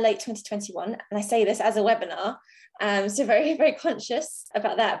by late 2021, and I say this as a webinar, so very, very conscious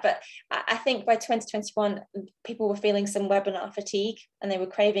about that, but I think by 2021, people were feeling some webinar fatigue and they were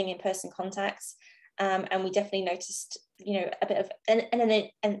craving in-person contacts. And we definitely noticed, you know, a bit of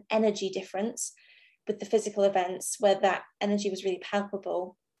an energy difference with the physical events, where that energy was really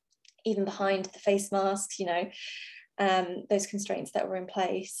palpable, even behind the face masks, you know, those constraints that were in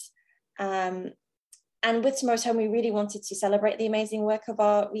place. And with Tomorrow's Home, we really wanted to celebrate the amazing work of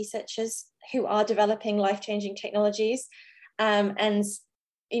our researchers who are developing life-changing technologies. And,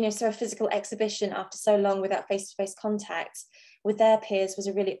 you know, so a physical exhibition after so long without face-to-face contact with their peers was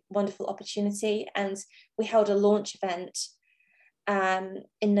a really wonderful opportunity. And we held a launch event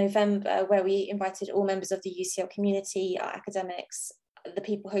in November, where we invited all members of the UCL community, our academics, the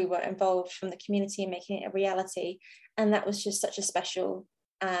people who were involved from the community in making it a reality. And that was just such a special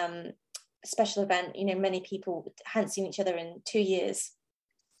event. You know, many people hadn't seen each other in 2 years.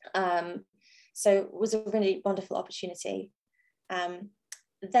 So it was a really wonderful opportunity.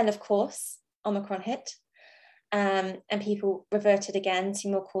 Then, of course, Omicron hit. And people reverted again to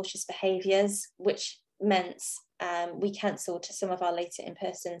more cautious behaviours, which meant we cancelled some of our later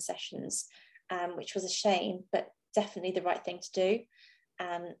in-person sessions, which was a shame, but definitely the right thing to do.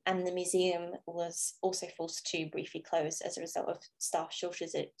 And the museum was also forced to briefly close as a result of staff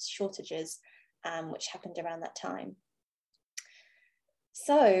shortages, which happened around that time.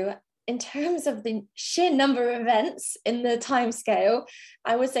 So in terms of the sheer number of events in the timescale,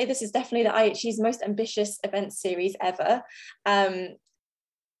 I would say this is definitely the IHE's most ambitious event series ever.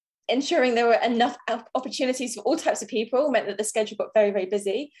 Ensuring there were enough opportunities for all types of people meant that the schedule got very, very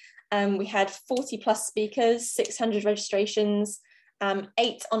busy. We had 40 plus speakers, 600 registrations, 8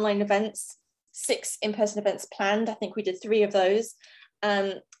 online events, 6 in-person events planned. I think we did 3 of those.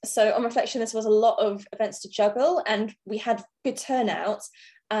 So on reflection, this was a lot of events to juggle, and we had good turnout.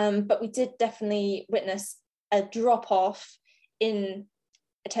 But we did definitely witness a drop-off in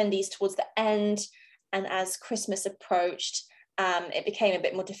attendees towards the end, and as Christmas approached, it became a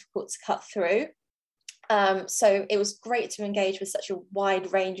bit more difficult to cut through. So it was great to engage with such a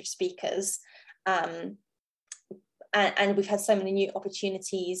wide range of speakers, And we've had so many new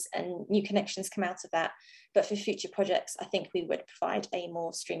opportunities and new connections come out of that. But for future projects, I think we would provide a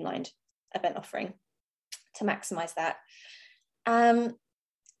more streamlined event offering to maximise that. And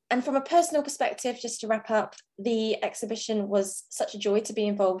from a personal perspective, just to wrap up, the exhibition was such a joy to be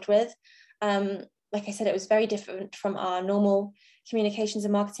involved with. Like I said, it was very different from our normal communications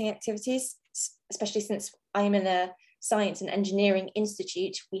and marketing activities, especially since I'm in a science and engineering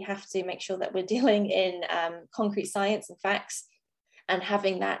institute. We have to make sure that we're dealing in concrete science and facts, and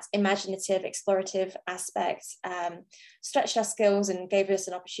having that imaginative, explorative aspect stretched our skills and gave us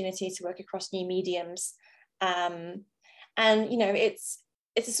an opportunity to work across new mediums. And, you know, it's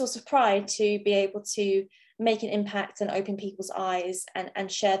a source of pride to be able to make an impact and open people's eyes and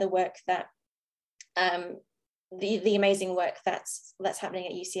share the work that the amazing work that's happening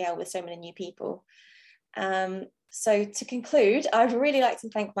at UCL with so many new people. So to conclude, I'd really like to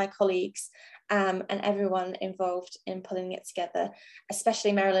thank my colleagues and everyone involved in pulling it together,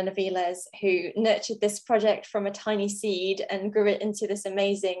 especially Marilyn Aviles, who nurtured this project from a tiny seed and grew it into this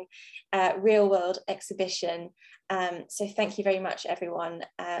amazing real-world exhibition. So thank you very much, everyone,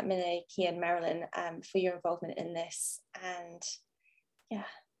 Mine, Kian, Marilyn, for your involvement in this. And yeah,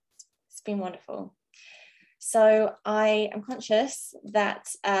 it's been wonderful. So I am conscious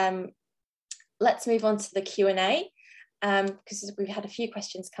that let's move on to the Q&A because we've had a few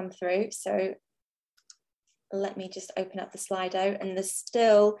questions come through. So let me just open up the Slido, and there's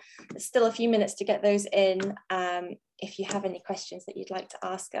still a few minutes to get those in if you have any questions that you'd like to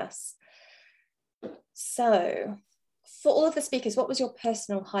ask us. So for all of the speakers, what was your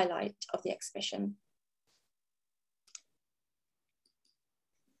personal highlight of the exhibition?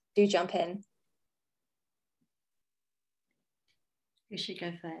 Do jump in. Who should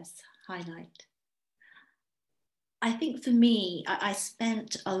go first? Highlight. I think for me, I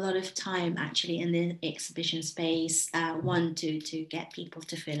spent a lot of time actually in the exhibition space, one to get people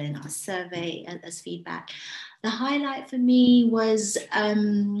to fill in our survey as feedback. The highlight for me was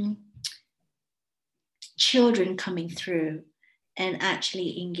children coming through and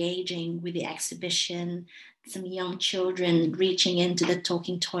actually engaging with the exhibition, some young children reaching into the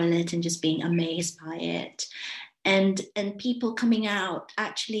talking toilet and just being amazed by it. And people coming out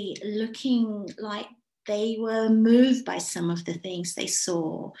actually looking like they were moved by some of the things they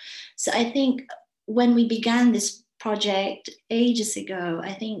saw. So I think when we began this project ages ago,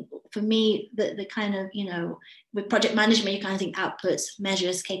 I think for me, the kind of, you know, with project management, you kind of think outputs,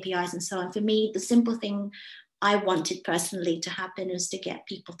 measures, KPIs, and so on. For me, the simple thing I wanted personally to happen is to get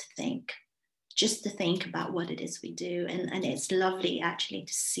people to think, just to think about what it is we do. And it's lovely actually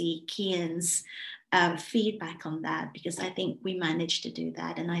to see Kian's feedback on that, because I think we managed to do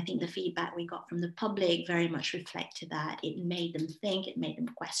that. And I think the feedback we got from the public very much reflected that. It made them think, it made them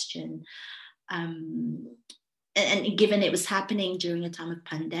question. And given it was happening during a time of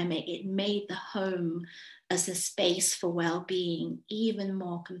pandemic, it made the home as a space for well-being even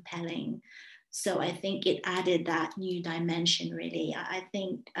more compelling. So I think it added that new dimension, really. I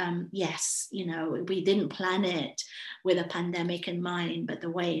think, yes, you know, we didn't plan it with a pandemic in mind, but the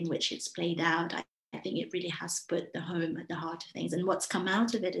way in which it's played out, I think it really has put the home at the heart of things. And what's come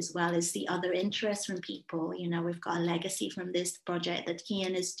out of it as well is the other interest from people. You know, we've got a legacy from this project that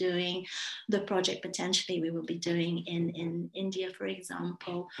Kian is doing, the project potentially we will be doing in India, for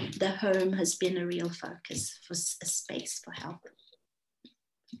example. The home has been a real focus for a space for help.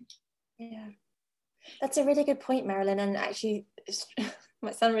 Yeah, that's a really good point, Marilyn. And actually, it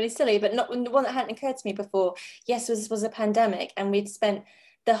might sound really silly, but not one that hadn't occurred to me before. Yes, this was a pandemic, and we'd spent,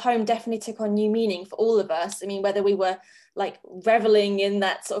 the home definitely took on new meaning for all of us. I mean, whether we were like reveling in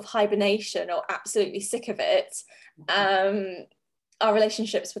that sort of hibernation or absolutely sick of it, our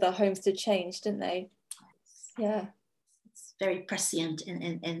relationships with our homes did change, didn't they? Yeah. It's very prescient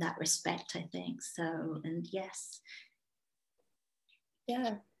in that respect, I think. So, and yes.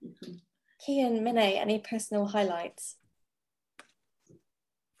 Yeah. Kian, Mine, any personal highlights?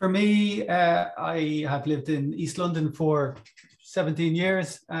 For me, I have lived in East London for 17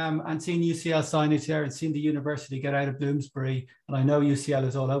 years and seen UCL signage there and seen the university get out of Bloomsbury. And I know UCL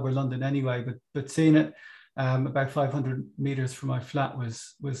is all over London anyway, but seeing it about 500 meters from my flat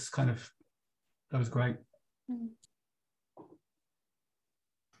was kind of, that was great.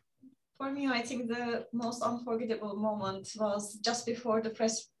 For me, I think the most unforgettable moment was just before the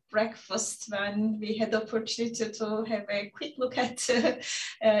press breakfast, when we had the opportunity to have a quick look at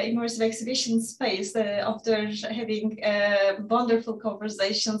immersive exhibition space after having wonderful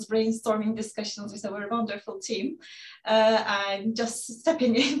conversations, brainstorming discussions with our wonderful team, and just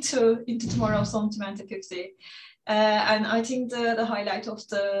stepping into Tomorrow Zone 2050. And I think the highlight of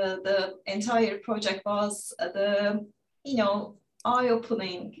the entire project was the,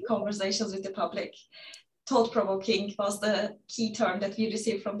 eye-opening conversations with the public. Thought-provoking was the key term that we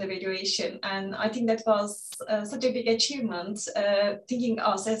received from the evaluation. And I think that was such a big achievement, thinking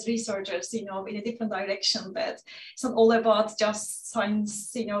us as researchers, in a different direction, that it's not all about just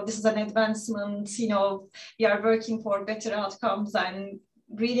science, this is an advancement, we are working for better outcomes, and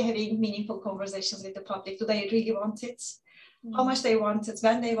really having meaningful conversations with the public. Do they really want it? How much they want it,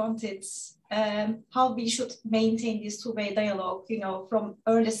 when they want it, how we should maintain this two-way dialogue, from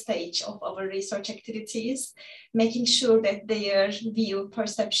early stage of our research activities, making sure that their view,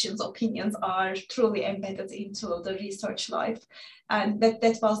 perceptions, opinions are truly embedded into the research life. And that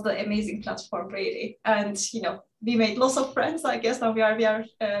was the amazing platform, really. And, we made lots of friends. I guess now we are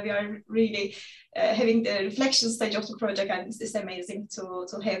really having the reflection stage of the project, and it's amazing to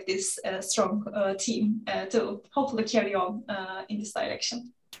have this strong team to hopefully carry on in this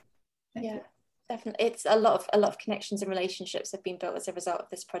direction. Yeah, definitely. It's a lot of connections and relationships have been built as a result of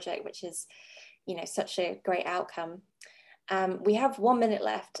this project, which is, such a great outcome. We have 1 minute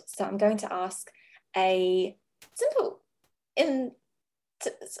left, so I'm going to ask a simple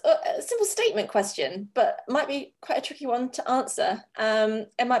statement question, but might be quite a tricky one to answer.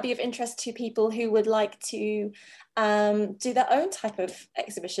 It might be of interest to people who would like to do their own type of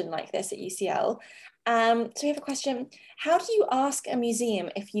exhibition like this at UCL. So we have a question: how do you ask a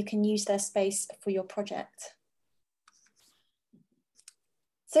museum if you can use their space for your project?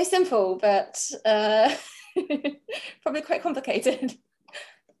 So simple, but probably quite complicated.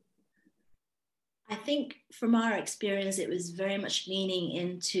 I think from our experience, it was very much leaning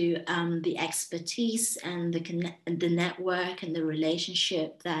into the expertise and the network and the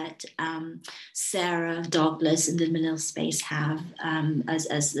relationship that Sarah Douglas and the Manila Space have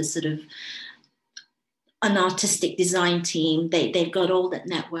as the sort of an artistic design team. They've got all that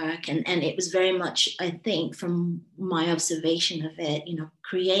network, and it was very much, I think, from my observation of it,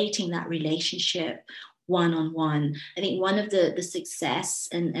 creating that relationship one-on-one. I think one of the success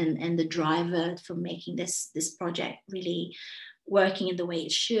and the driver for making this project really working in the way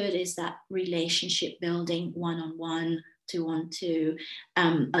it should is that relationship building one-on-one, two-on-two.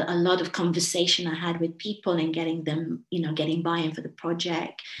 A lot of conversation I had with people and getting them, getting buy-in for the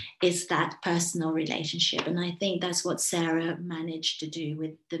project is that personal relationship. And I think that's what Sarah managed to do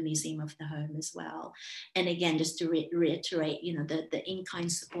with the Museum of the Home as well. And again, just to reiterate, the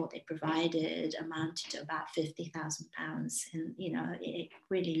in-kind support they provided amounted to about £50,000. And, it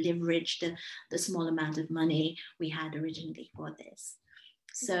really leveraged the small amount of money we had originally for this.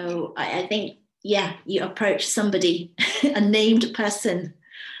 So I think, yeah, you approach somebody, a named person,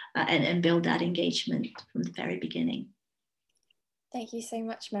 and build that engagement from the very beginning. Thank you so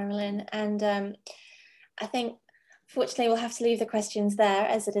much, Marilyn. And I think, fortunately, we'll have to leave the questions there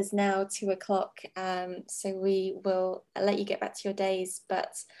as it is now 2 o'clock. So we will let you get back to your days.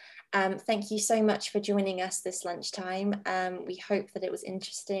 But thank you so much for joining us this lunchtime. We hope that it was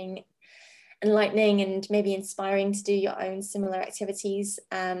interesting, enlightening, and maybe inspiring to do your own similar activities.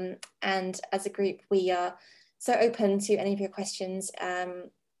 And as a group, we are so open to any of your questions.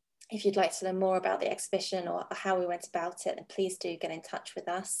 If you'd like to learn more about the exhibition or how we went about it, then please do get in touch with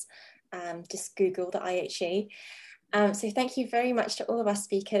us. Just Google the IHE. So thank you very much to all of our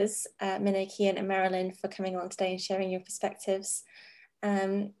speakers, Minna, Kian and Marilyn, for coming along today and sharing your perspectives.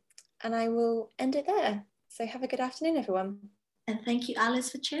 And I will end it there. So have a good afternoon, everyone. And thank you,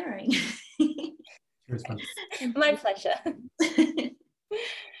 Alice, for chairing. Cheers, My pleasure.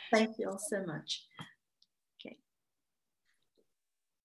 Thank you all so much.